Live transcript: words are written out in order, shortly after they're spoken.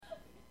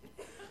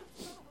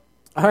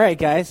All right,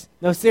 guys.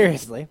 No,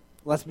 seriously.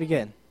 Let's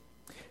begin.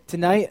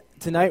 Tonight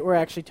we're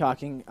actually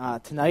talking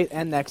tonight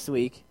and next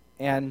week,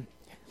 and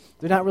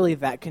they're not really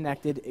that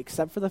connected,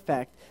 except for the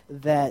fact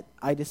that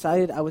I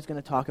decided I was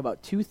going to talk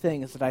about two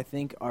things that I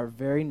think are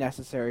very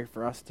necessary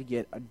for us to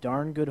get a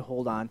darn good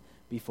hold on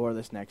before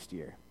this next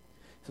year.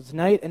 So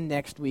tonight and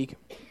next week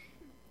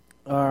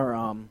are,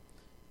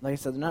 like I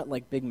said, they're not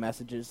like big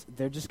messages.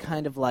 They're just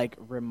kind of like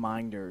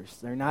reminders.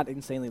 They're not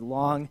insanely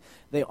long.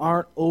 They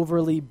aren't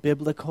overly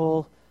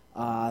biblical.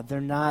 They're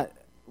not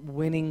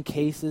winning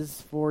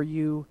cases for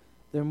you.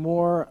 They're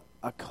more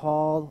a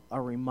call,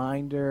 a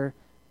reminder,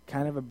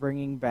 kind of a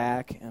bringing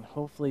back, and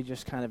hopefully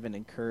just kind of an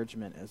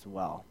encouragement as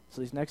well.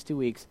 So these next 2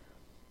 weeks,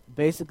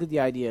 basically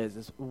the idea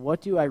is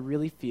what do I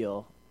really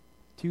feel,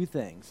 two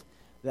things,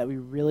 that we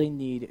really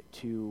need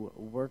to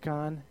work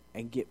on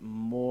and get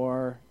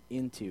more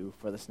into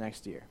for this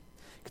next year.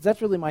 Because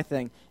that's really my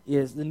thing,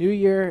 is the new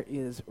year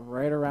is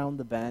right around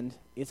the bend.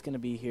 It's going to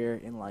be here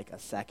in like a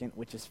second,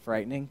 which is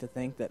frightening to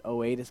think that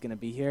 '08 is going to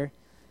be here.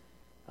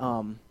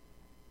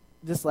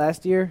 This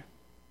last year,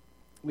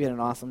 we had an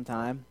awesome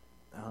time.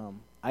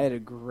 I had a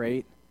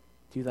great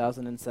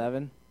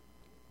 2007.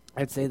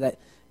 I'd say that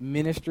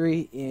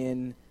ministry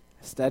in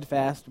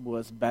Steadfast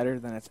was better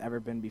than it's ever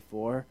been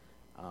before.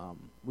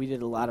 We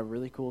did a lot of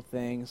really cool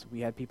things. We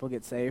had people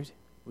get saved.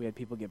 We had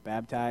people get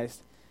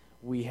baptized.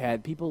 We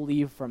had people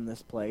leave from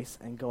this place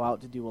and go out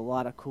to do a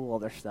lot of cool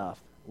other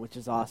stuff, which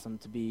is awesome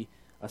to be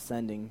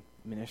ascending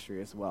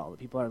ministry as well. The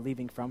people are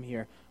leaving from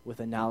here with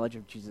a knowledge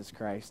of Jesus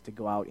Christ to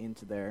go out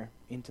into their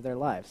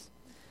lives.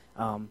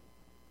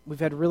 We've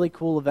had really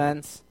cool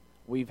events.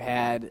 We've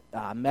had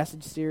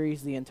message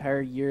series the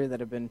entire year that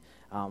have been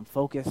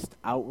focused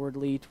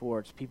outwardly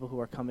towards people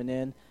who are coming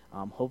in.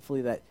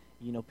 Hopefully that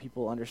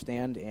people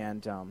understand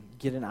and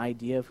get an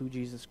idea of who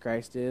Jesus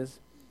Christ is.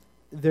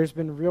 There's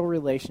been real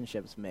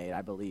relationships made,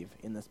 I believe,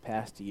 in this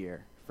past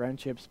year.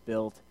 Friendships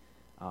built,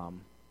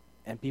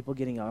 and people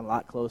getting a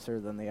lot closer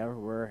than they ever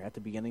were at the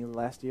beginning of the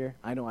last year.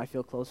 I know I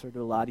feel closer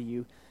to a lot of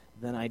you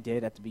than I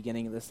did at the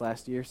beginning of this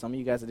last year. Some of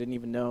you guys I didn't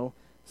even know.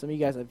 Some of you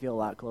guys I feel a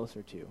lot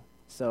closer to.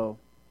 So,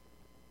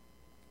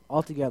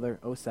 altogether,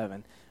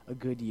 '07, a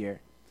good year.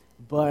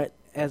 But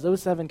as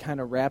 '07 kind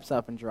of wraps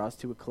up and draws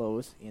to a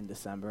close in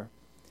December,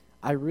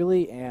 I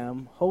really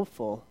am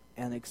hopeful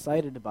and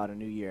excited about a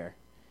new year.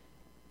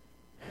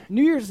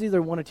 New Year's is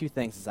either one or two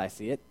things as I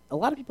see it. A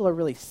lot of people are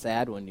really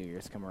sad when New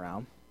Year's come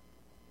around,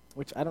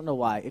 which I don't know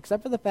why,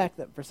 except for the fact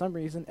that for some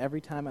reason,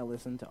 every time I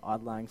listen to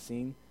Auld Lang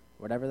Syne,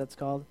 whatever that's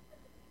called,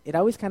 it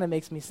always kind of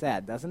makes me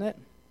sad, doesn't it?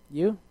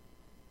 You?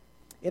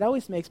 It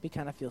always makes me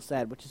kind of feel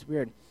sad, which is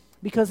weird.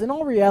 Because in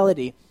all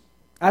reality,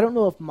 I don't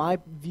know if my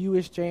view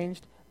has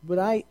changed, but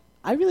I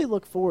really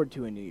look forward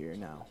to a new year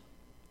now.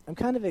 I'm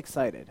kind of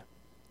excited.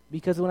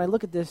 Because when I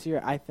look at this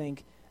year, I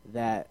think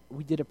that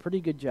we did a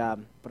pretty good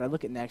job, but I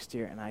look at next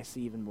year and I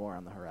see even more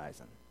on the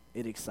horizon.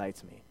 It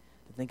excites me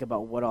to think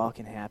about what all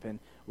can happen,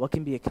 what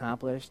can be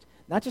accomplished,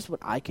 not just what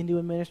I can do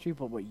in ministry,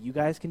 but what you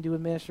guys can do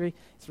in ministry.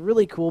 It's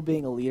really cool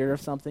being a leader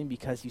of something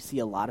because you see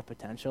a lot of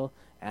potential,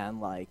 and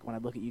like when I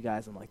look at you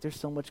guys, I'm like, there's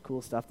so much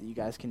cool stuff that you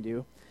guys can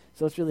do.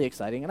 So it's really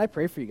exciting, and I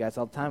pray for you guys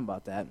all the time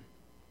about that.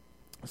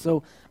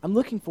 So I'm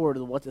looking forward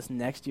to what this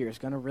next year is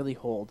going to really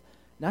hold,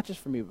 not just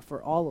for me, but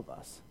for all of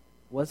us.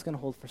 What's going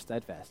to hold for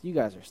Steadfast? You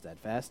guys are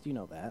Steadfast. You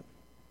know that.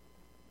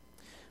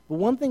 But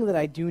one thing that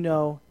I do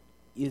know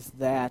is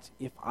that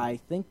if I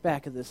think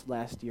back of this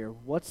last year,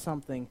 what's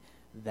something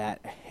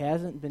that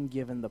hasn't been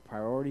given the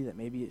priority that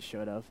maybe it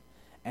should have,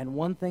 and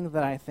one thing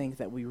that I think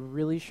that we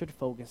really should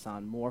focus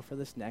on more for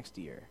this next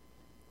year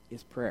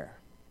is prayer.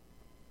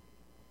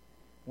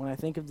 When I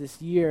think of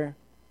this year,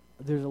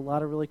 there's a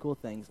lot of really cool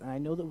things, and I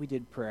know that we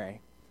did pray,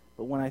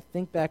 but when I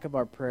think back of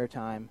our prayer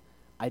time,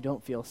 I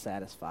don't feel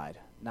satisfied,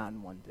 not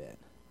in one bit.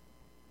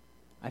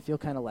 I feel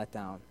kind of let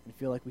down and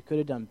feel like we could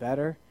have done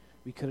better,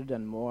 we could have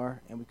done more,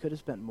 and we could have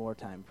spent more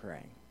time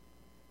praying.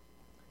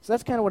 So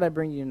that's kind of what I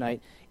bring you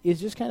tonight, is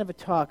just kind of a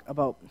talk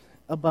about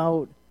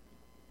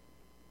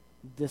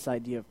this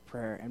idea of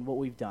prayer and what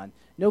we've done.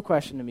 No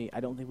question to me,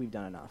 I don't think we've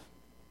done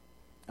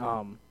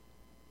enough.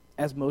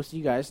 As most of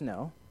you guys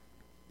know,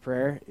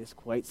 prayer is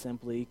quite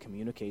simply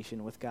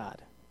communication with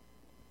God.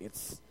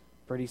 It's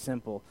pretty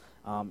simple.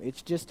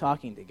 It's just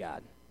talking to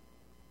God,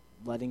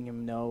 letting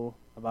him know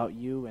about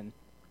you and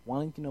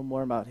wanting to know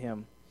more about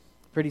him.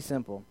 Pretty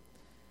simple.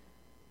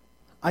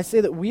 I say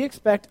that we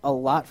expect a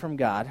lot from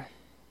God.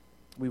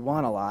 We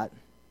want a lot.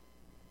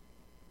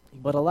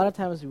 But a lot of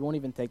times we won't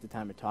even take the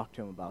time to talk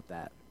to him about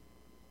that.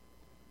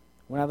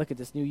 When I look at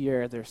this new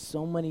year, there's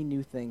so many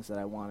new things that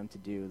I want him to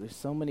do. There's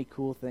so many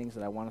cool things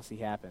that I want to see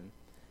happen.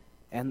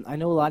 And I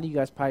know a lot of you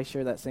guys probably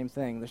share that same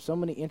thing. There's so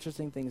many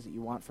interesting things that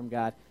you want from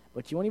God,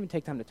 but you won't even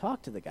take time to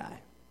talk to the guy.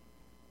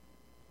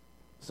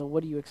 So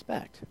what do you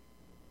expect?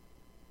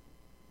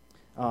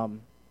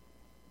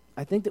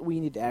 I think that we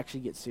need to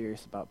actually get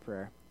serious about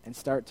prayer and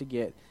start to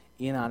get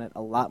in on it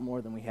a lot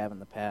more than we have in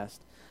the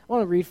past. I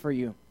want to read for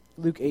you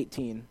Luke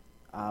 18,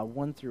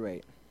 1 through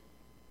 8.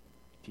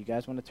 If you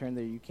guys want to turn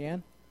there, you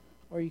can,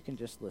 or you can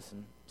just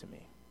listen to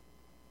me.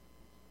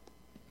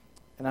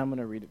 and I'm going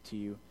to read it to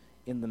you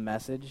in the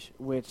Message,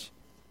 which,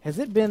 has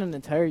it been an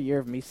entire year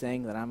of me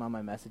saying that I'm on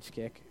my Message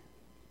kick?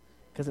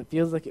 Because it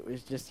feels like it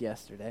was just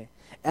yesterday.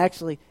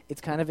 Actually, it's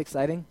kind of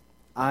exciting.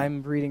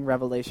 I'm reading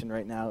Revelation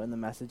right now in the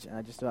Message, and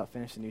I just about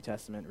finished the New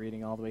Testament,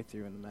 reading all the way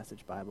through in the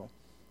Message Bible.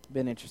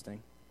 Been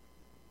interesting.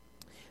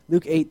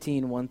 Luke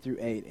 18, 1 through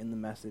 8 in the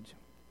Message.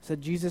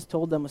 Said Jesus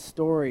told them a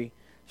story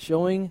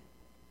showing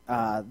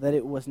that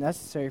it was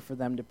necessary for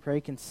them to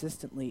pray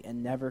consistently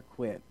and never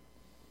quit.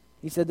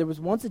 He said there was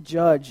once a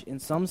judge in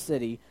some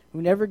city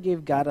who never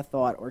gave God a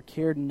thought or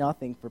cared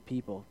nothing for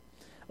people.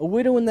 A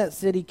widow in that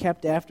city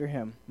kept after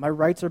him. My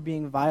rights are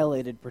being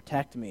violated.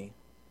 Protect me.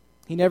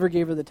 He never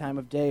gave her the time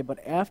of day, but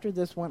after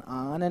this went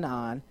on and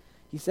on,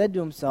 he said to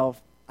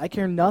himself, I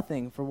care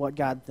nothing for what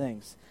God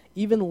thinks,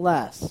 even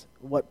less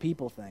what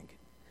people think.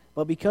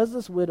 But because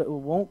this widow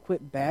won't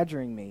quit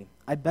badgering me,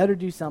 I better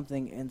do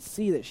something and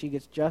see that she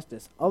gets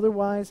justice.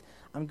 Otherwise,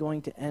 I'm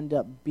going to end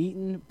up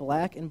beaten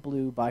black and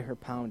blue by her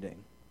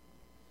pounding.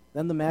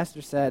 Then the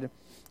master said,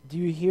 Do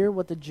you hear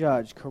what the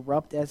judge,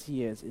 corrupt as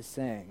he is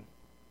saying?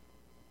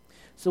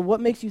 So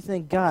what makes you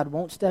think God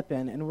won't step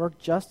in and work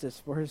justice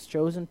for his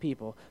chosen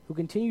people who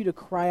continue to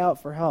cry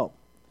out for help?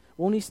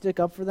 Won't he stick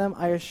up for them?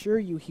 I assure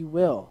you he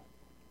will.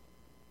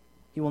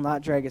 He will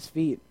not drag his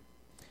feet.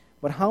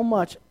 But how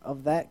much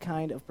of that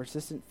kind of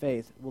persistent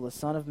faith will the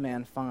Son of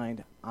Man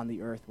find on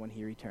the earth when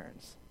he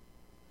returns?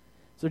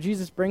 So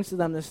Jesus brings to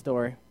them this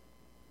story,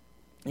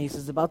 and he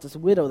says about this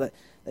widow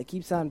that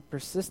keeps on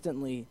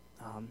consistently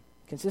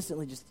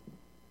just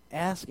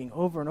asking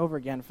over and over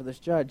again for this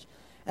judge.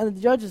 And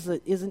the judge is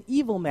an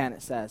evil man,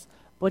 it says,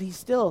 but he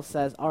still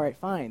says, all right,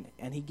 fine,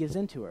 and he gives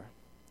in to her.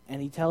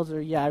 And he tells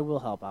her, yeah, I will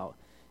help out.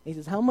 And he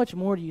says, how much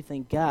more do you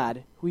think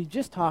God, who we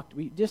just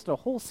a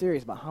whole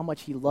series about how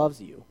much he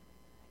loves you,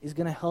 is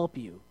going to help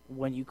you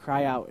when you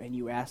cry out and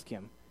you ask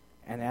him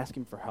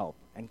for help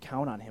and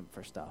count on him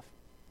for stuff?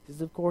 He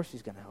says, of course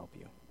he's going to help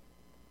you.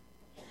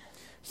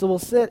 So we'll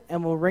sit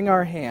and we'll wring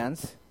our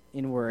hands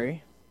in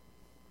worry.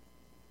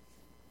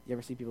 You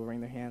ever see people wring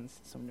their hands?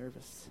 So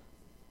nervous.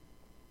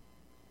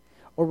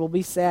 Or we'll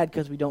be sad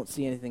because we don't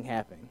see anything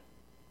happening.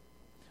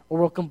 Or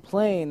we'll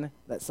complain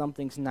that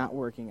something's not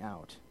working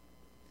out.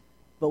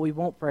 But we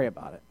won't pray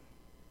about it.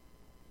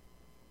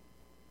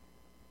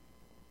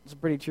 It's a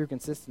pretty true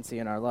consistency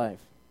in our life.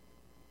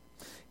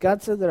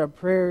 God said that our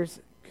prayers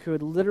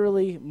could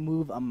literally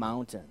move a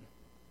mountain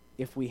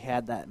if we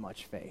had that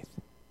much faith.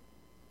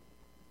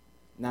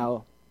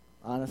 Now,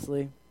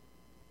 honestly,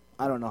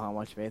 I don't know how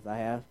much faith I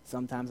have.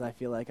 Sometimes I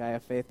feel like I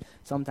have faith.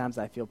 Sometimes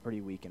I feel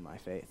pretty weak in my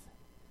faith.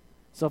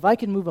 So if I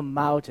can move a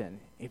mountain,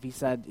 if he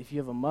said, if you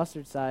have a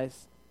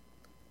mustard-sized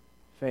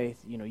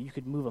faith, you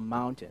could move a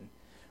mountain.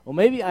 Well,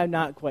 maybe I'm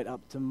not quite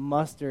up to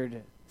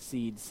mustard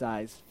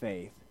seed-sized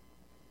faith,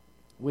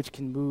 which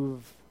can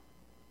move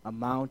a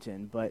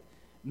mountain, but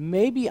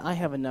maybe I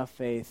have enough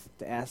faith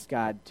to ask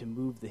God to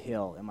move the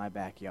hill in my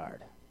backyard.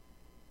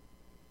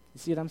 You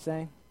see what I'm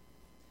saying?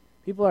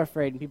 People are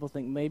afraid, and people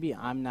think maybe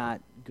I'm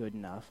not good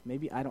enough.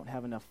 Maybe I don't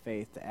have enough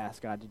faith to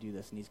ask God to do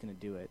this, and he's going to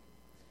do it.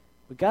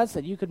 But God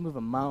said you could move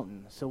a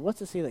mountain, so what's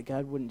to say that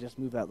God wouldn't just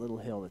move that little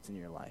hill that's in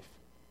your life?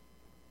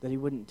 That he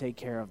wouldn't take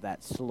care of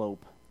that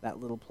slope, that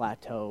little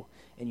plateau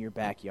in your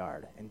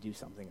backyard, and do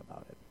something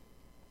about it?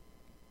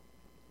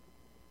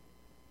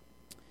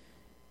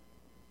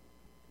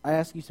 I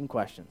ask you some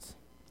questions,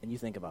 and you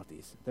think about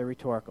these. They're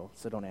rhetorical,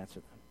 so don't answer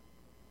them.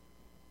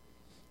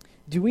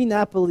 Do we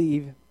not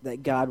believe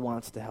that God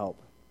wants to help?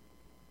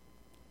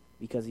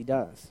 Because he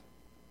does.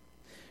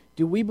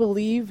 Do we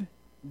believe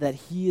that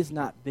he is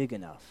not big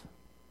enough?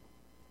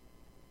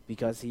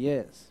 Because he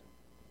is.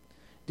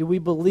 Do we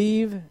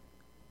believe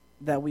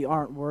that we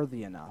aren't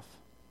worthy enough?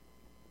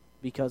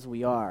 Because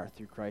we are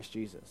through Christ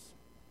Jesus.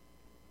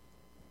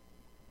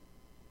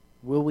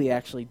 Will we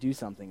actually do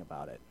something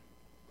about it?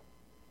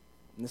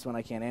 And this one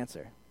I can't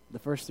answer. The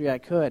first three I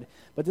could,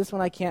 but this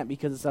one I can't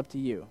because it's up to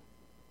you.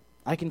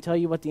 I can tell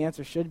you what the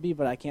answer should be,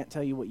 but I can't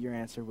tell you what your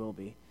answer will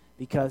be,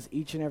 because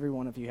each and every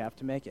one of you have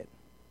to make it.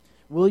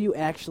 Will you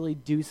actually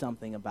do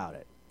something about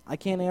it? I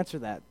can't answer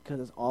that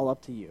because it's all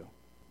up to you.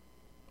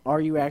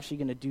 Are you actually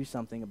going to do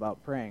something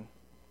about praying?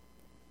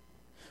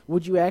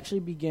 Would you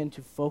actually begin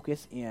to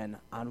focus in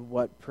on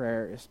what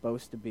prayer is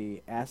supposed to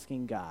be,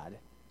 asking God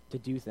to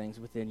do things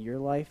within your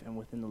life and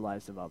within the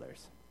lives of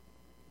others?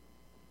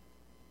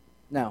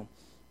 Now,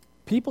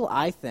 people,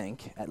 I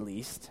think, at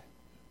least,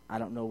 I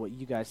don't know what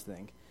you guys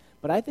think,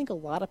 but I think a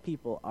lot of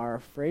people are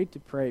afraid to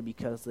pray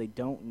because they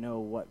don't know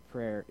what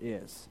prayer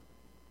is.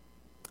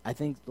 I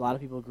think a lot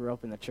of people grew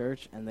up in the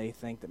church and they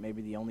think that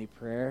maybe the only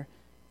prayer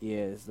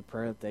is the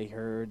prayer that they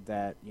heard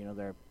that,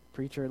 their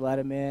preacher led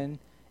them in,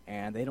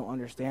 and they don't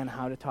understand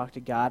how to talk to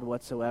God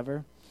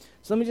whatsoever.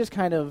 So let me just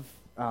kind of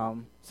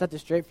set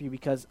this straight for you,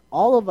 because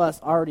all of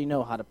us already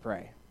know how to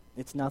pray.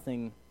 It's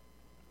nothing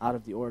out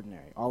of the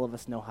ordinary. All of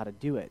us know how to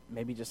do it.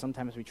 Maybe just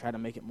sometimes we try to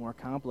make it more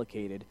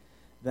complicated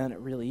than it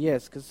really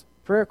is, because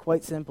prayer,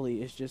 quite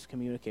simply, is just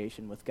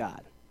communication with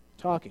God,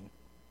 talking.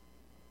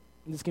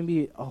 And this can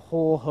be a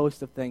whole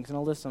host of things, and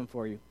I'll list some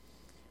for you.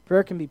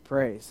 Prayer can be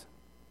praise,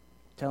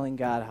 telling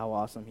God how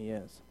awesome he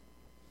is.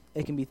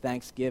 It can be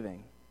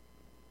thanksgiving,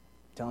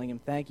 telling him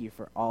thank you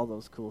for all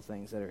those cool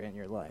things that are in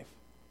your life.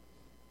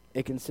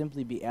 It can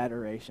simply be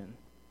adoration,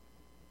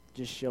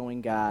 just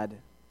showing God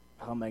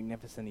how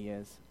magnificent he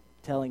is,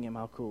 telling him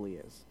how cool he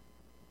is.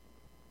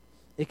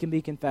 It can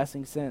be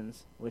confessing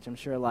sins, which I'm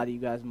sure a lot of you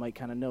guys might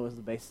kind of know is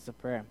the basis of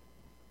prayer.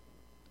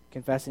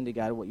 Confessing to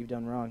God what you've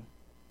done wrong.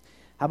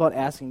 How about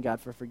asking God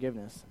for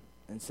forgiveness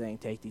and saying,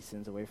 take these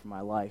sins away from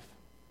my life.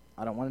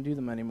 I don't want to do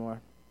them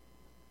anymore.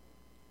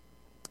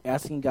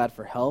 Asking God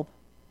for help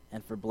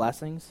and for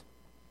blessings.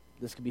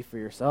 This could be for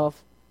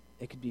yourself.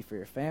 It could be for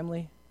your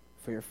family,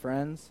 for your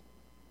friends.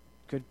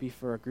 Could be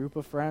for a group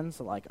of friends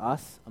like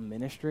us, a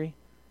ministry.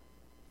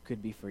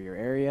 Could be for your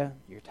area,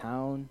 your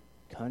town,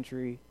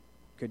 country.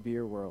 Could be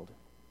your world.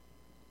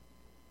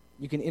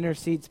 You can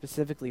intercede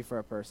specifically for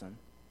a person,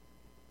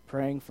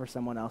 praying for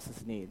someone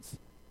else's needs.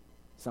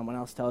 Someone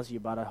else tells you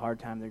about a hard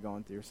time they're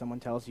going through.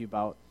 Someone tells you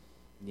about,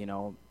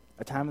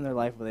 a time in their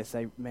life where they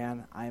say,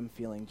 man, I am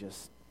feeling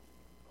just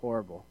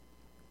horrible.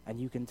 And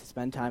you can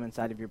spend time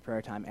inside of your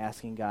prayer time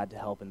asking God to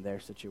help in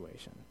their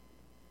situation.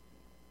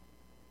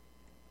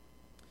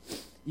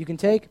 You can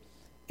take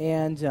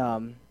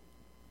and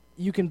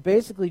you can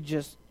basically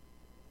just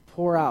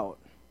pour out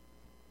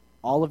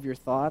all of your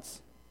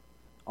thoughts,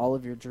 all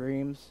of your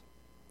dreams,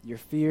 your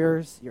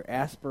fears, your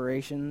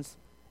aspirations,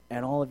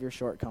 and all of your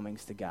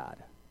shortcomings to God.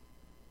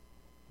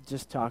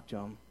 Just talk to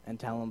him and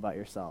tell him about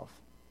yourself.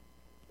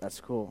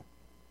 That's cool.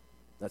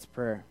 That's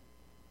prayer.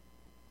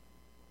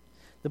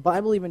 The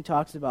Bible even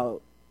talks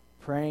about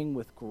praying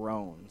with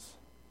groans.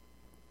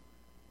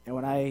 And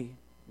what I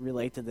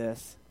relate to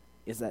this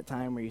is that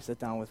time where you sit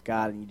down with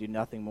God and you do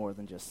nothing more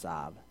than just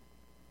sob.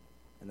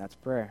 And that's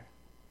prayer.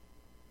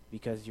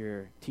 Because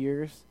your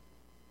tears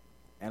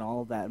and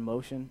all of that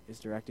emotion is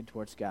directed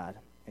towards God,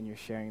 and you're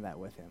sharing that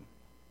with him.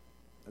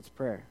 That's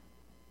prayer.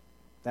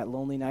 That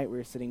lonely night where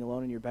you're sitting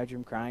alone in your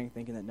bedroom crying,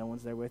 thinking that no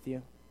one's there with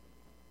you,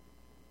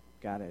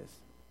 God is.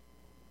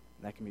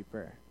 That can be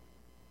prayer.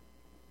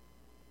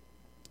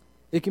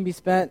 It can be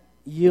spent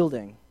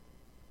yielding,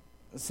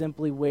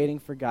 simply waiting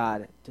for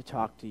God to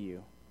talk to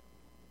you.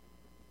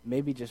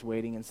 Maybe just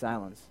waiting in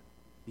silence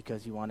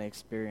because you want to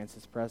experience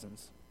his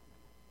presence.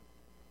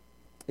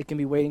 It can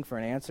be waiting for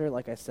an answer,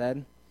 like I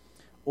said,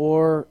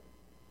 or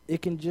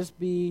it can just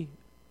be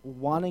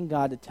wanting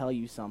God to tell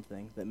you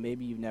something that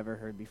maybe you've never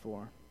heard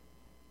before.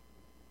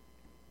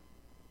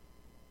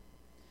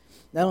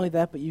 Not only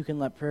that, but you can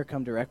let prayer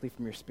come directly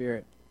from your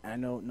spirit. And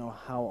I don't know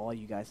how all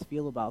you guys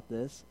feel about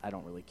this. I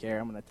don't really care.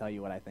 I'm going to tell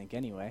you what I think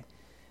anyway.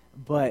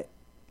 But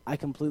I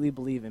completely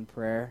believe in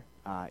prayer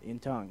in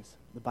tongues.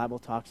 The Bible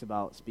talks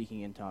about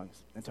speaking in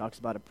tongues. It talks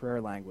about a prayer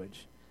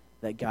language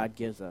that God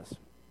gives us.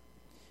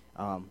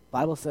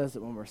 Bible says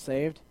that when we're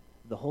saved,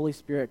 the Holy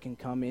Spirit can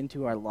come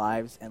into our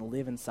lives and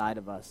live inside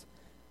of us.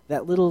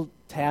 That little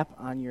tap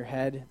on your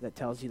head that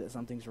tells you that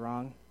something's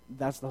wrong,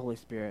 that's the Holy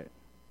Spirit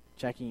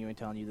checking you and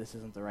telling you this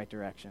isn't the right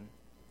direction.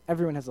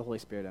 Everyone has the Holy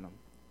Spirit in them.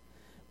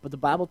 But the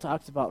Bible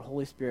talks about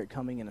Holy Spirit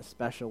coming in a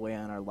special way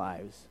on our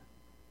lives.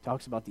 It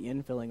talks about the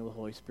infilling of the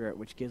Holy Spirit,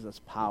 which gives us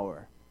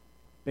power,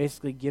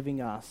 basically giving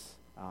us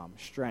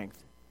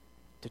strength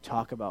to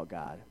talk about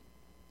God,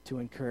 to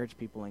encourage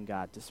people in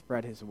God, to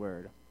spread his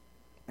word.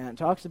 And it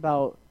talks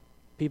about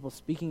people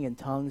speaking in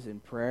tongues in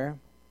prayer.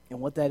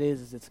 And what that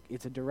is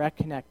it's a direct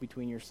connect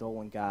between your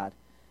soul and God.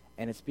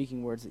 And it's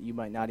speaking words that you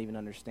might not even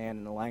understand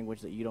in a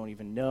language that you don't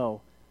even know.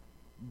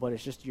 But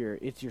it's just your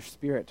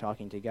spirit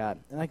talking to God.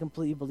 And I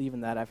completely believe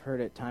in that. I've heard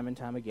it time and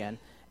time again,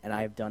 and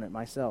I have done it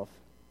myself.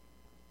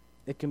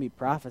 It can be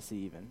prophecy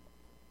even,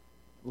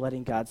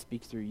 letting God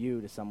speak through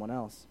you to someone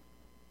else.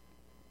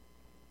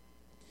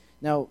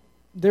 Now,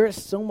 there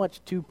is so much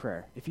to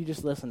prayer if you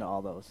just listen to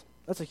all those.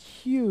 That's a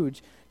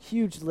huge,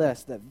 huge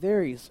list that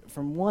varies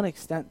from one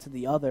extent to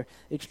the other,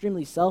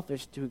 extremely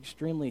selfish to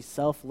extremely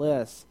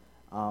selfless,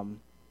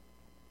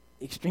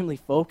 extremely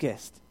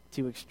focused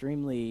to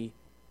extremely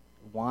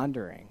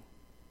wandering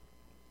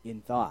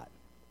in thought.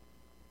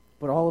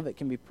 But all of it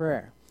can be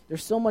prayer.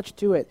 There's so much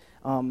to it,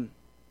 and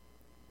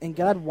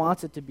God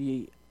wants it to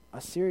be a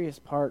serious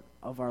part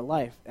of our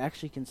life,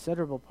 actually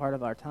considerable part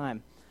of our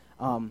time.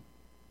 A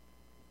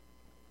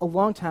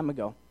long time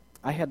ago,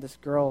 I had this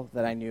girl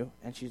that I knew,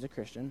 and she's a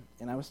Christian,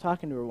 and I was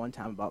talking to her one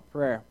time about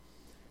prayer.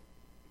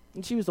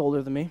 And she was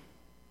older than me,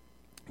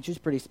 and she was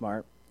pretty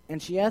smart.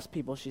 And she asked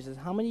people, she says,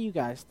 how many of you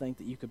guys think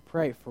that you could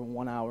pray for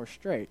 1 hour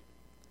straight?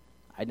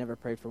 I'd never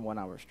prayed for 1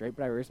 hour straight,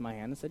 but I raised my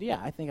hand and said,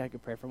 yeah, I think I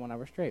could pray for 1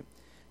 hour straight.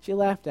 She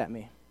laughed at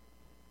me.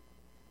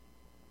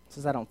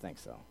 Says, I don't think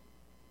so.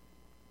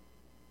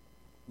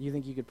 You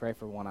think you could pray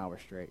for 1 hour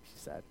straight, she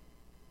said.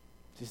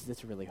 She says,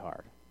 it's really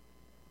hard.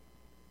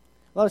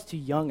 Well, I was too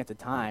young at the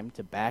time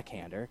to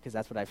backhand her, because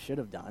that's what I should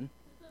have done,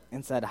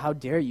 and said, how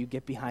dare you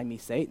get behind me,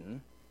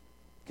 Satan?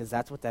 Because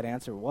that's what that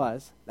answer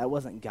was. That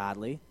wasn't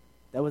godly.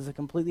 That was a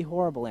completely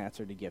horrible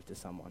answer to give to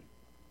someone.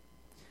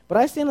 But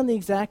I stand on the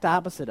exact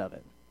opposite of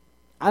it.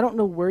 I don't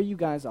know where you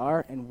guys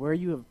are and where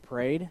you have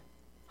prayed,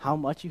 how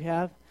much you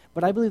have,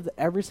 But I believe that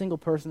every single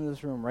person in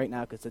this room right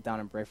now could sit down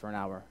and pray for an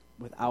hour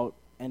without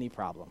any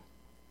problem.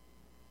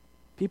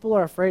 People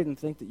are afraid and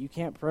think that you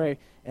can't pray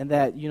and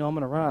that, I'm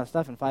going to run out of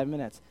stuff in 5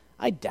 minutes.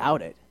 I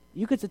doubt it.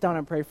 You could sit down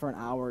and pray for an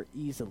hour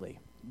easily.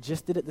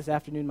 Just did it this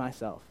afternoon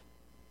myself.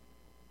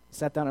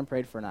 Sat down and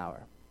prayed for an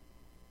hour.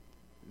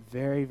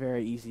 Very,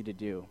 very easy to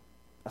do,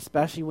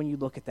 especially when you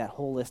look at that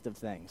whole list of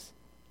things.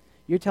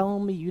 You're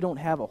telling me you don't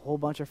have a whole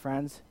bunch of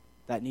friends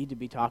that need to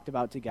be talked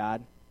about to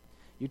God?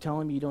 You're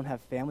telling me you don't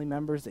have family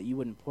members that you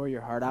wouldn't pour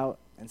your heart out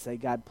and say,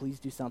 God, please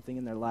do something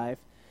in their life?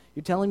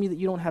 You're telling me that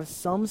you don't have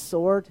some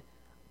sort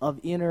of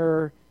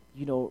inner,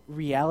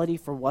 reality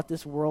for what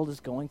this world is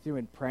going through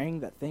and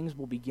praying that things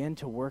will begin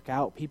to work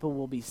out, people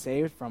will be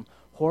saved from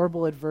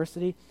horrible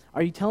adversity?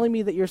 Are you telling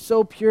me that you're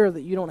so pure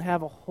that you don't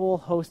have a whole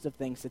host of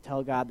things to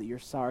tell God that you're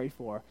sorry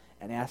for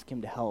and ask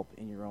him to help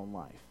in your own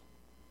life?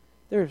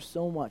 There is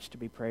so much to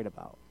be prayed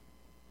about.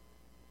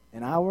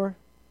 An hour,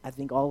 I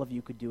think all of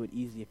you could do it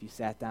easy if you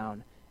sat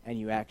down and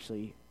you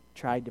actually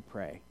tried to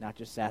pray, not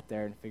just sat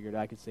there and figured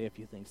I could say a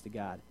few things to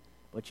God,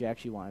 but you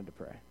actually wanted to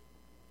pray.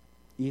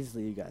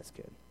 Easily you guys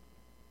could.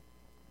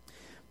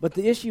 But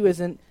the issue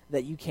isn't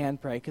that you can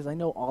pray, because I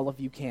know all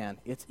of you can.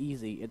 It's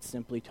easy. It's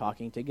simply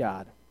talking to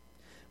God.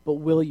 But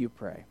will you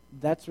pray?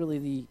 That's really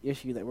the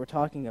issue that we're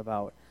talking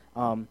about.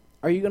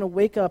 Are you going to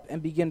wake up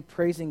and begin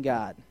praising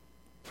God?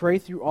 Pray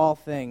through all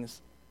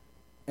things,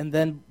 and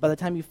then by the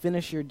time you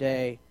finish your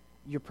day,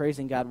 you're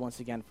praising God once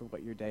again for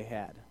what your day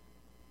had.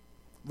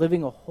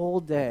 Living a whole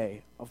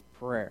day of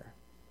prayer.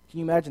 Can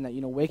you imagine that?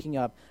 Waking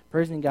up,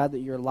 praising God that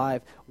you're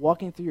alive,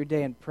 walking through your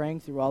day and praying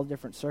through all the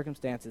different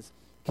circumstances.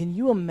 Can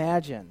you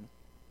imagine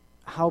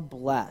how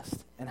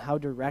blessed and how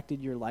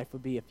directed your life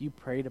would be if you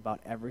prayed about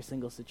every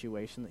single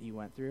situation that you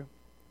went through?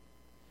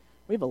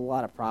 We have a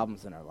lot of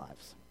problems in our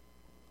lives,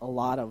 a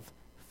lot of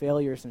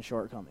failures and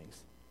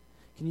shortcomings.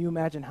 Can you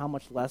imagine how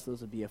much less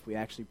those would be if we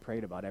actually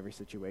prayed about every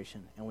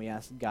situation and we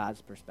asked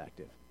God's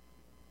perspective?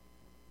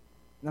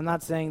 And I'm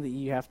not saying that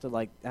you have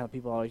to, how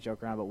people always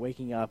joke around about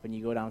waking up and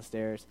you go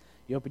downstairs,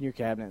 you open your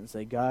cabinet and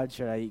say, God,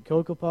 should I eat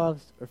Cocoa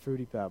Puffs or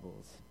Fruity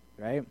Pebbles,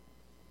 right?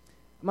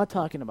 I'm not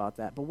talking about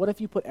that, but what if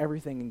you put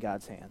everything in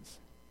God's hands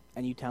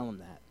and you tell him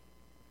that?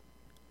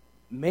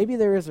 Maybe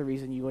there is a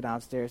reason you go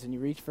downstairs and you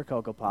reach for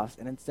Cocoa Puffs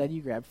and instead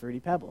you grab Fruity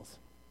Pebbles.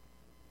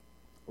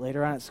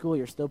 Later on at school,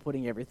 you're still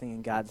putting everything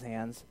in God's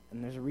hands,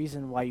 and there's a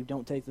reason why you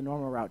don't take the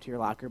normal route to your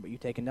locker, but you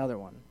take another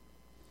one.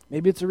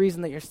 Maybe it's a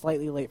reason that you're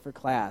slightly late for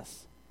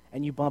class,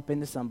 and you bump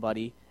into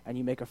somebody, and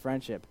you make a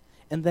friendship.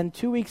 And then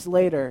 2 weeks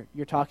later,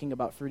 you're talking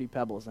about Fruity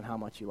Pebbles and how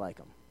much you like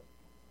them.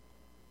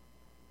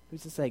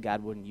 Who's to say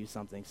God wouldn't use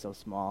something so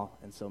small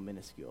and so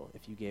minuscule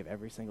if you gave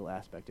every single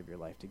aspect of your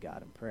life to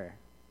God in prayer?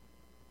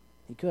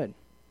 He could.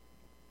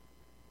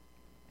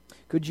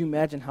 Could you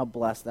imagine how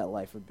blessed that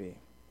life would be?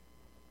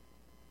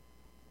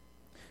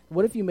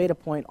 What if you made a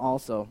point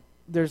also,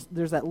 there's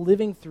that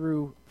living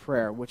through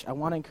prayer, which I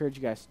want to encourage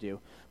you guys to do.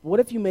 But what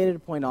if you made it a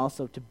point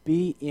also to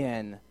be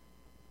in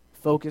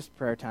focused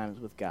prayer times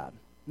with God?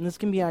 And this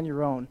can be on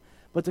your own.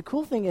 But the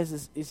cool thing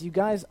is you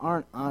guys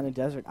aren't on a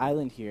desert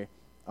island here.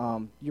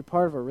 You're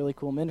part of a really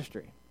cool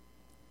ministry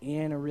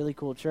in a really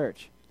cool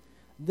church.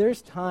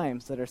 There's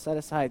times that are set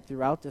aside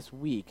throughout this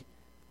week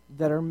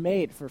that are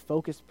made for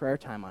focused prayer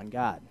time on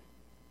God.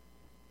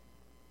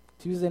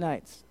 Tuesday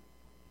nights,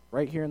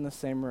 right here in the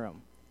same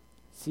room.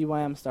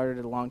 CYM started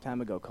it a long time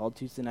ago, called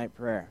Tuesday Night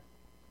Prayer.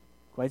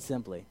 Quite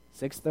simply,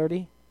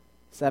 6:30,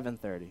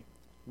 7:30,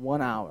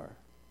 1 hour,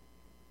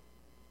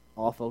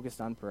 all focused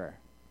on prayer.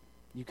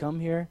 You come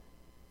here,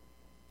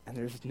 and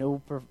there's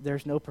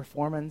no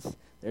performance.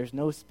 There's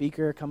no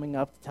speaker coming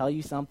up to tell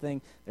you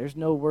something. There's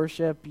no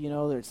worship.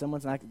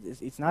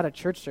 It's not a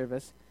church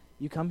service.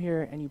 You come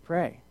here and you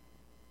pray.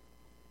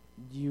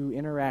 You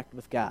interact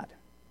with God.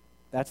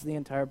 That's the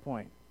entire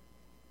point.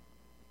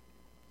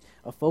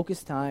 A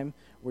focused time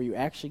where you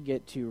actually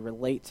get to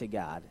relate to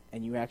God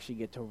and you actually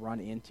get to run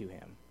into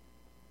him.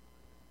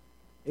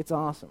 It's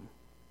awesome.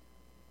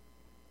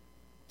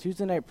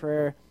 Tuesday night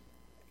prayer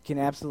can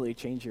absolutely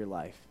change your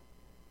life.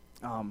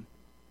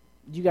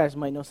 You guys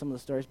might know some of the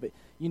stories, but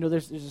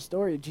there's a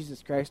story of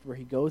Jesus Christ where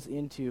he goes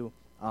into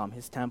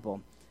his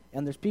temple,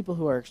 and there's people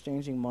who are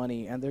exchanging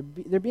money, and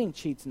they're being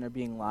cheats and they're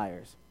being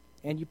liars.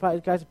 And you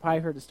guys have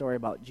probably heard the story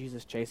about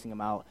Jesus chasing them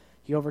out.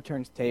 He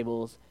overturns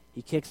tables.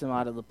 He kicks them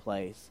out of the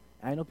place.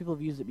 And I know people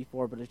have used it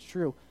before, but it's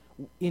true.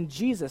 In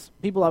Jesus,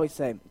 people always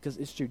say, because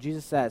it's true,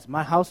 Jesus says,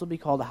 my house will be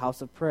called a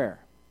house of prayer.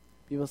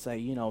 People say,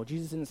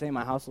 Jesus didn't say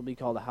my house will be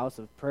called a house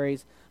of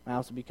praise. My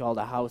house will be called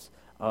a house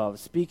of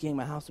speaking.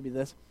 My house will be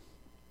this.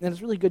 And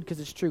it's really good because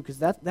it's true, because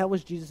that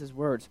was Jesus'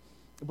 words.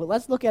 But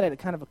let's look at it at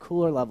kind of a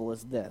cooler level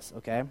as this,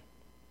 okay?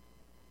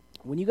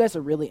 When you guys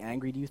are really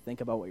angry, do you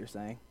think about what you're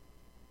saying?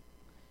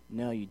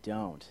 No, you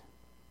don't.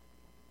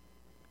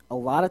 A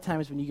lot of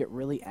times when you get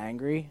really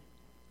angry,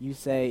 you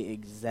say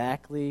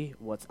exactly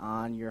what's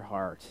on your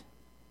heart,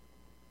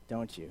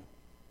 don't you?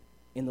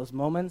 In those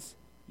moments,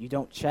 you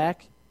don't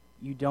check,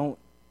 you don't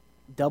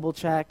double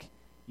check,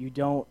 you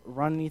don't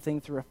run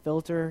anything through a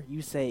filter.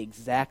 You say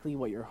exactly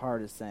what your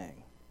heart is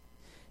saying.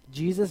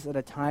 Jesus, at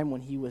a time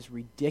when he was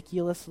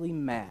ridiculously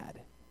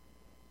mad,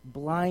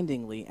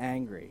 blindingly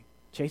angry,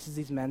 chases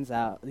these men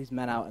out,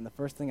 and the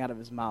first thing out of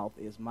his mouth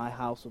is, "My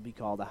house will be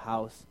called a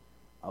house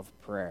of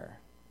prayer."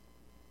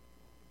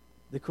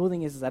 The cool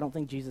thing is I don't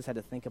think Jesus had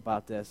to think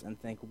about this and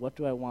think, what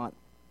do I want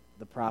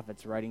the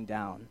prophets writing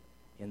down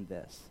in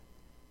this?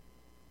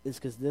 It's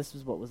because this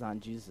is what was on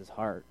Jesus'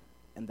 heart,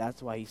 and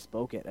that's why he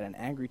spoke it at an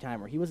angry time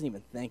where he wasn't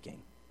even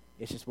thinking.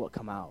 It's just what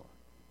come out,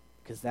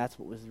 because that's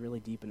what was really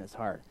deep in his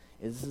heart.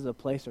 This is a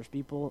place where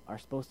people are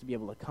supposed to be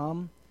able to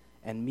come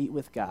and meet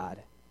with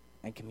God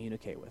and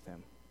communicate with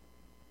him.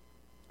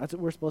 That's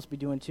what we're supposed to be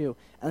doing too.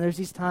 And there's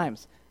these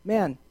times,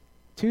 man,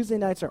 Tuesday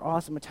nights are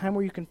awesome, a time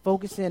where you can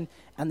focus in,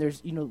 and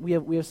there's, we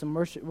have some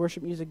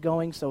worship music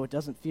going, so it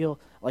doesn't feel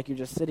like you're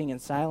just sitting in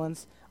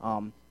silence.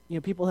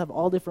 People have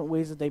all different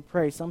ways that they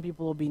pray. Some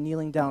people will be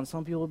kneeling down.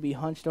 Some people will be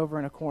hunched over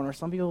in a corner.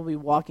 Some people will be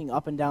walking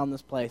up and down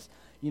this place.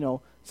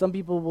 Some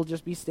people will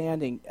just be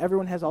standing.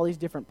 Everyone has all these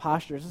different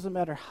postures. It doesn't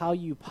matter how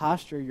you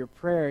posture your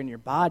prayer in your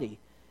body.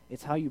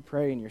 It's how you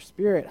pray in your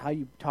spirit, how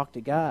you talk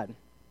to God.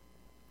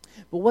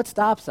 But what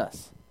stops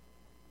us?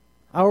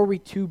 How are we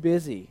too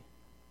busy?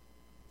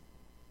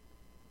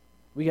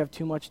 We have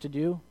too much to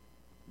do?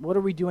 What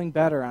are we doing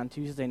better on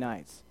Tuesday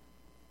nights?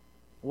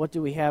 What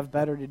do we have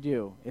better to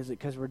do? Is it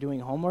because we're doing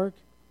homework?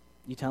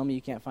 You tell me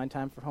you can't find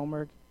time for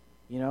homework?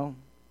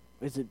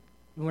 Is it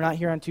we're not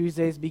here on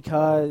Tuesdays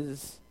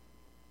because,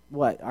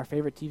 our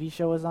favorite TV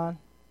show is on?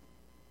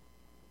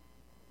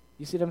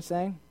 You see what I'm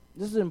saying?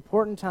 This is an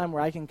important time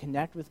where I can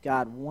connect with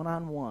God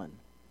one-on-one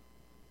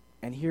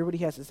and hear what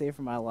he has to say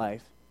for my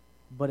life,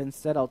 but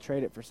instead I'll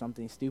trade it for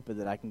something stupid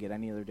that I can get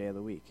any other day of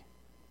the week.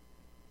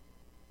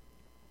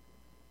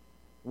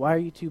 Why are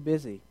you too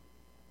busy?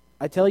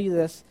 I tell you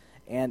this,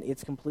 and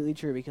it's completely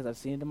true because I've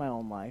seen it in my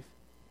own life,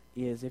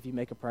 is if you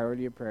make a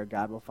priority of prayer,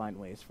 God will find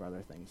ways for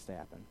other things to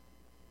happen.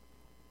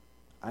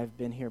 I've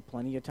been here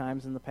plenty of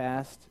times in the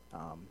past,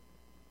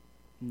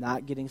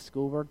 not getting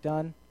schoolwork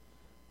done,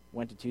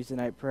 went to Tuesday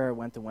night prayer,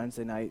 went to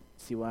Wednesday night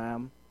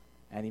CYM,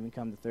 and even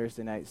come to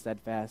Thursday night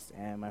steadfast,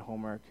 and my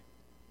homework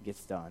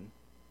gets done.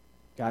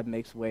 God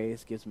makes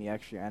ways, gives me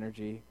extra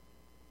energy.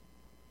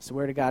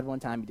 Swear to God, one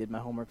time he did my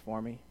homework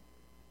for me.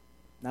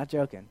 Not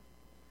joking.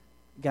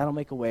 God will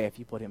make a way if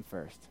you put him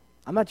first.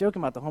 I'm not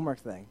joking about the homework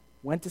thing.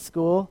 Went to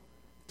school,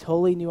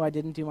 totally knew I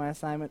didn't do my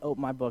assignment,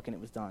 opened my book, and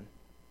it was done.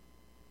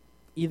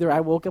 Either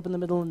I woke up in the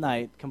middle of the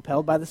night,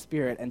 compelled by the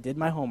Spirit, and did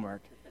my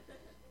homework,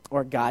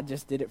 or God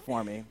just did it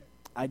for me.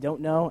 I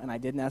don't know, and I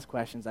didn't ask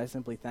questions. I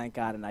simply thanked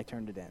God, and I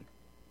turned it in.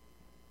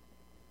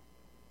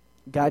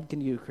 God can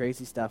do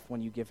crazy stuff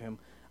when you give him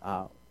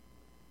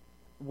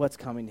what's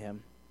coming to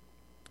him.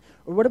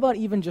 Or what about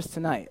even just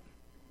tonight?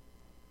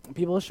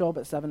 People show up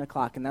at 7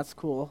 o'clock, and that's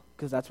cool,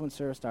 because that's when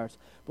service starts.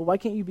 But why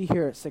can't you be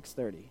here at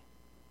 6:30?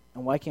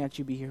 And why can't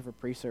you be here for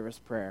pre-service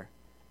prayer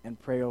and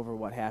pray over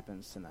what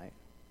happens tonight?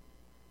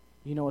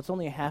 It's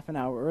only a half an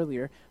hour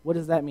earlier. What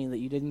does that mean? That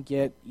you didn't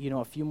get,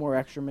 a few more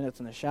extra minutes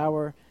in the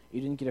shower? You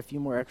didn't get a few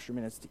more extra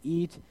minutes to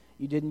eat?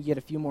 You didn't get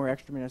a few more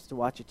extra minutes to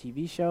watch a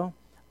TV show?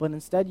 But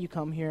instead you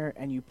come here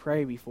and you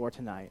pray before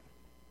tonight.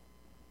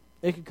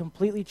 It could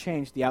completely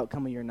change the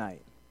outcome of your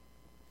night.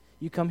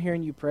 You come here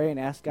and you pray and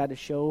ask God to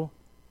show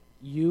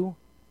you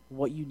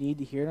what you need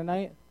to hear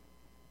tonight.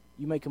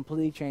 You might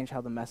completely change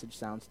how the message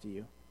sounds to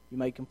you. You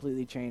might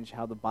completely change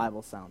how the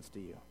Bible sounds to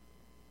you.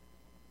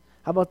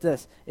 How about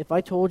this? If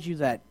I told you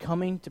that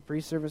coming to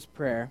pre-service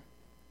prayer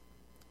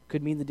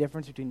could mean the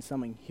difference between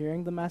someone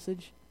hearing the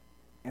message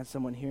and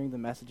someone hearing the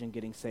message and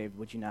getting saved,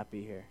 would you not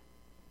be here?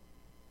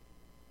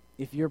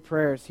 If your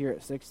prayers here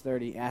at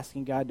 6:30,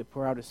 asking God to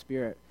pour out his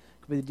Spirit,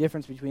 could be the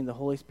difference between the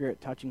Holy Spirit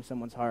touching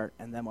someone's heart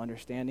and them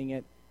understanding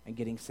it and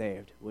getting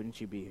saved,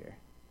 wouldn't you be here?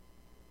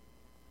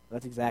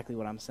 That's exactly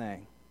what I'm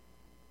saying.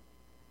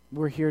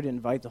 We're here to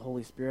invite the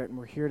Holy Spirit, and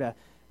we're here to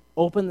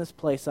open this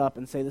place up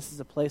and say this is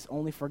a place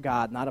only for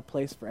God, not a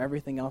place for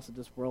everything else that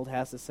this world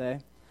has to say.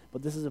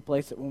 But this is a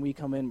place that when we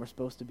come in, we're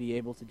supposed to be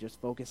able to just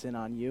focus in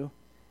on you.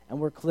 And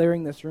we're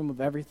clearing this room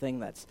of everything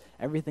that's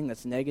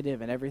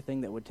negative and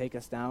everything that would take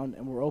us down,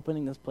 and we're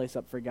opening this place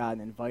up for God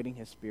and inviting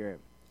his Spirit.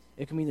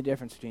 It can mean the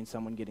difference between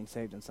someone getting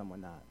saved and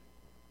someone not.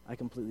 I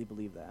completely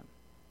believe that.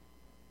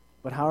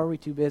 But how are we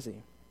too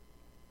busy?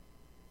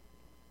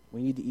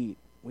 We need to eat.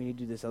 We need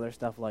to do this other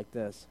stuff like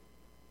this.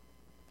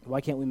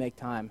 Why can't we make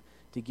time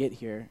to get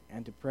here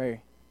and to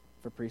pray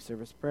for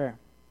pre-service prayer?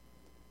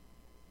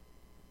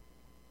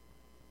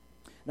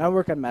 Now I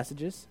work on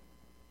messages.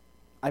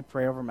 I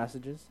pray over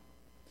messages.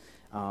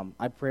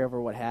 I pray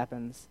over what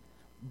happens.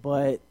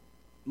 But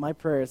my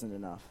prayer isn't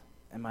enough,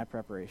 and my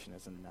preparation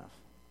isn't enough.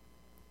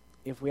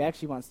 If we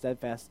actually want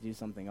Steadfast to do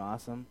something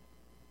awesome,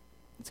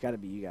 it's got to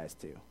be you guys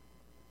too.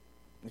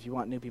 If you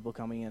want new people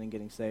coming in and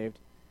getting saved,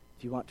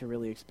 if you want to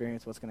really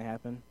experience what's going to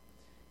happen,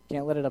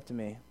 can't let it up to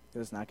me,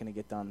 because it's not going to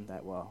get done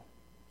that well.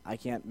 I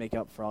can't make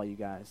up for all you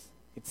guys.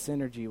 It's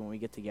synergy when we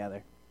get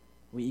together.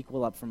 We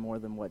equal up for more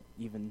than what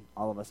even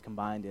all of us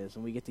combined is.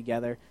 When we get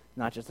together,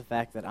 not just the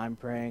fact that I'm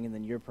praying and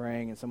then you're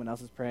praying and someone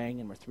else is praying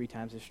and we're 3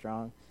 times as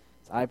strong.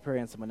 So I pray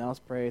and someone else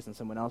prays and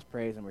someone else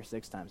prays and we're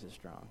 6 times as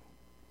strong.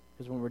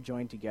 Because when we're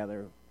joined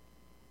together,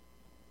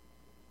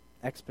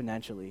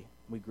 exponentially,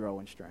 we grow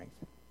in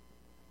strength.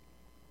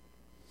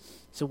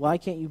 So why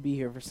can't you be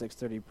here for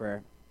 6:30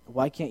 prayer?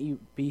 Why can't you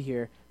be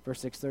here for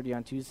 6:30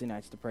 on Tuesday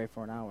nights to pray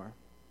for an hour?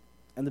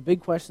 And the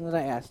big question that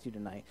I asked you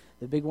tonight,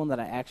 the big one that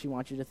I actually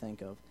want you to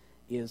think of,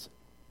 is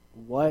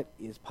what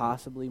is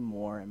possibly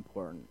more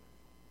important?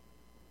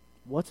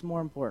 What's more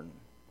important?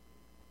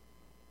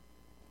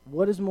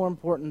 What is more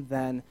important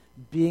than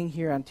being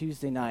here on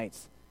Tuesday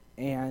nights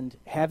and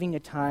having a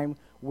time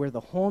where the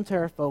whole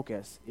entire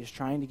focus is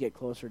trying to get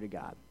closer to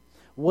God?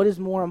 What is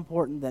more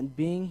important than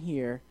being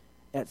here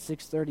at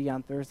 6:30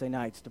 on Thursday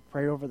nights to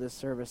pray over this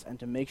service and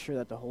to make sure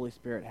that the Holy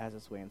Spirit has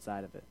its way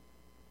inside of it?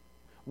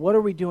 What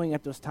are we doing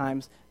at those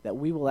times that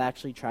we will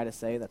actually try to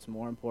say that's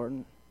more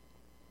important?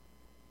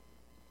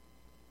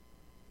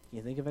 Can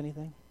you think of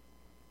anything?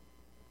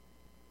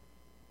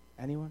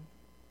 Anyone?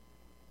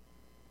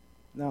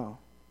 No.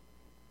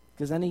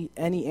 Because any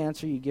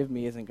answer you give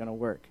me isn't going to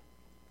work.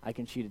 I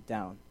can shoot it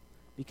down.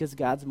 Because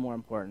God's more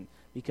important.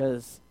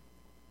 Because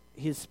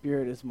His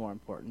Spirit is more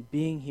important.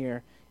 Being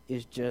here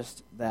is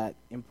just that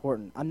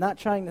important. I'm not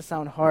trying to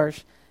sound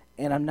harsh,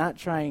 and I'm not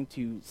trying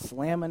to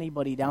slam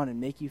anybody down and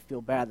make you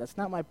feel bad. That's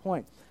not my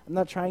point. I'm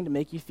not trying to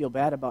make you feel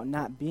bad about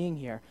not being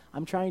here.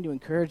 I'm trying to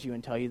encourage you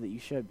and tell you that you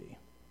should be.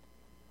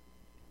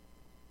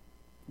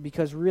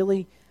 Because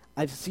really,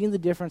 I've seen the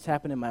difference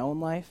happen in my own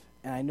life,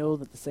 and I know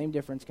that the same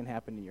difference can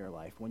happen in your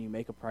life when you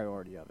make a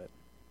priority of it.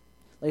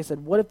 Like I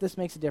said, what if this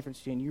makes a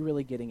difference to you and you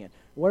really getting it?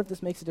 What if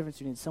this makes a difference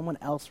to you and someone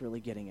else really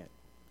getting it?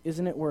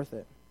 Isn't it worth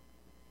it?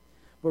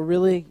 But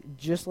really,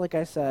 just like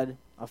I said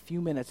a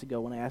few minutes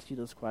ago when I asked you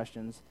those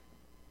questions,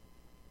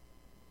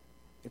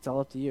 it's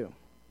all up to you.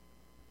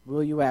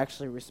 Will you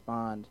actually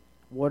respond?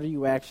 What are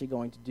you actually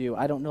going to do?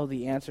 I don't know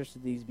the answers to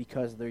these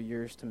because they're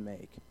yours to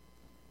make.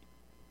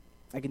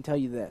 I can tell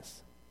you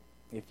this.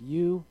 If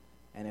you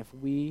and if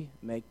we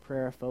make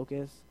prayer a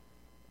focus,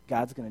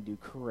 God's going to do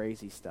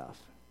crazy stuff.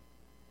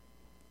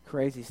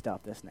 Crazy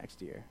stuff this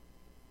next year.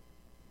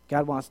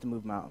 God wants to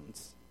move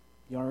mountains.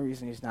 The only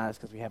reason He's not is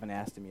because we haven't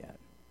asked Him yet.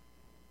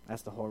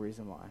 That's the whole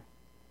reason why.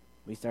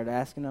 We start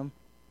asking Him,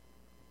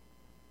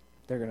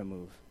 they're going to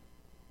move.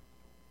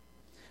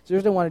 So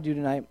here's what I want to do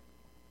tonight.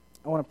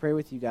 I want to pray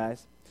with you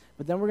guys,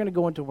 but then we're going to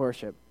go into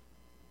worship.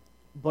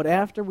 But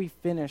after we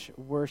finish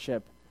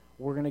worship,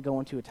 we're going to go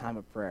into a time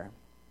of prayer.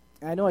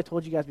 And I know I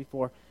told you guys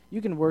before,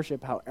 you can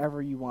worship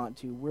however you want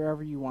to,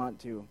 wherever you want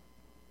to.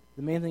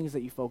 The main thing is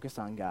that you focus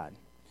on God.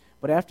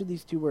 But after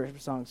these 2 worship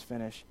songs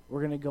finish,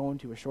 we're going to go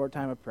into a short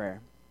time of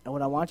prayer. And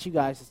what I want you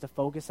guys is to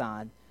focus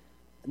on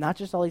not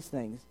just all these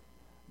things,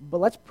 but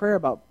let's pray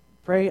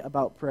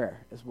about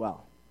prayer as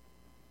well.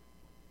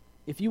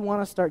 If you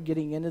want to start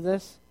getting into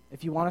this,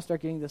 if you want to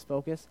start getting this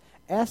focus,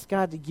 ask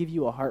God to give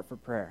you a heart for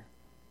prayer.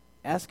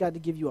 Ask God to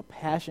give you a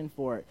passion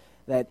for it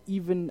that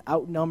even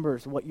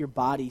outnumbers what your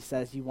body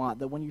says you want,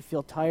 that when you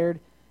feel tired,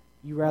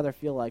 you rather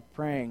feel like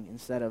praying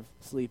instead of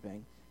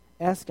sleeping.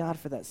 Ask God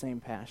for that same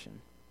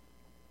passion,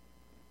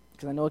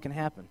 because I know it can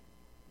happen.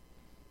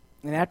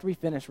 And after we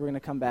finish, we're going to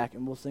come back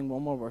and we'll sing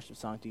one more worship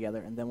song together,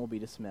 and then we'll be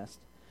dismissed.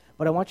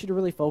 But I want you to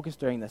really focus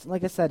during this. And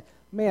like I said,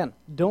 man,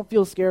 don't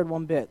feel scared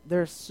one bit.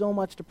 There's so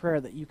much to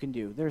prayer that you can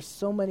do. There's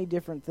so many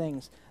different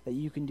things that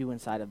you can do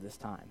inside of this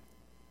time.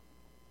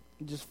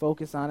 Just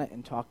focus on it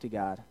and talk to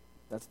God.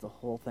 That's the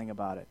whole thing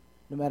about it.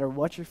 No matter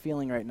what you're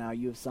feeling right now,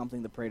 you have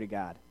something to pray to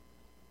God.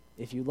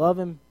 If you love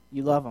Him,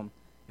 you love Him.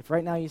 If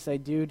right now you say,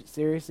 dude,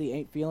 seriously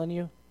ain't feeling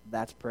you,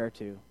 that's prayer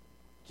too.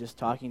 Just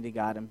talking to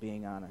God and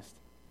being honest.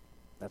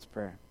 That's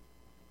prayer.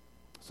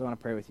 So I want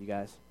to pray with you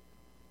guys.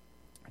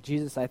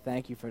 Jesus, I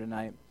thank you for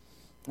tonight.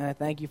 And I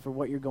thank you for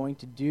what you're going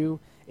to do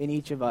in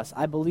each of us.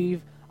 I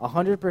believe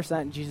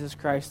 100% in Jesus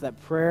Christ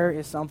that prayer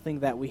is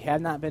something that we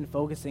have not been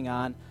focusing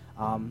on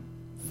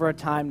for a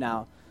time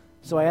now.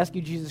 So I ask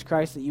you, Jesus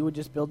Christ, that you would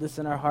just build this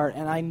in our heart.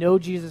 And I know,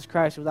 Jesus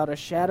Christ, without a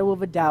shadow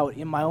of a doubt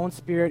in my own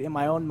spirit, in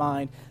my own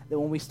mind, that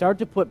when we start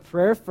to put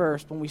prayer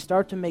first, when we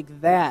start to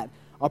make that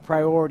a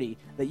priority,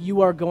 that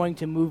you are going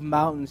to move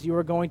mountains. You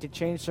are going to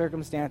change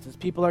circumstances.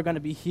 People are going to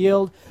be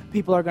healed.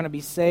 People are going to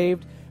be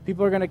saved.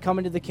 People are going to come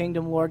into the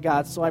kingdom, Lord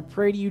God. So I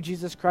pray to you,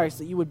 Jesus Christ,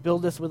 that you would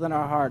build this within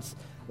our hearts.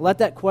 Let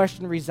that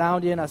question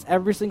resound in us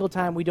every single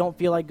time we don't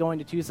feel like going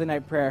to Tuesday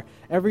night prayer,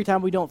 every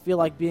time we don't feel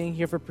like being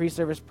here for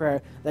pre-service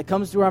prayer, that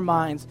comes through our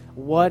minds,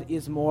 what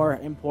is more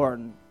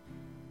important?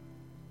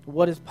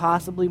 What is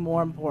possibly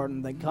more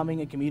important than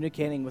coming and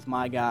communicating with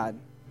my God?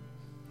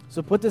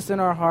 So put this in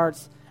our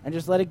hearts and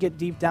just let it get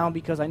deep down,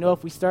 because I know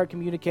if we start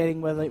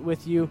communicating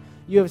with you,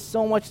 you have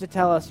so much to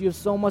tell us. You have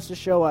so much to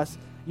show us.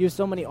 You have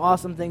so many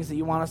awesome things that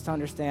you want us to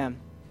understand.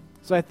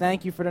 So I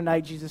thank you for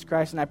tonight, Jesus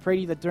Christ, and I pray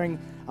to you that during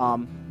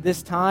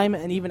this time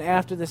and even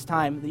after this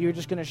time that you're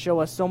just going to show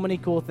us so many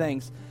cool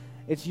things.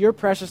 It's your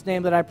precious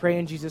name that I pray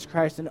in, Jesus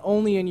Christ, and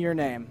only in your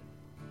name.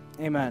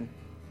 Amen.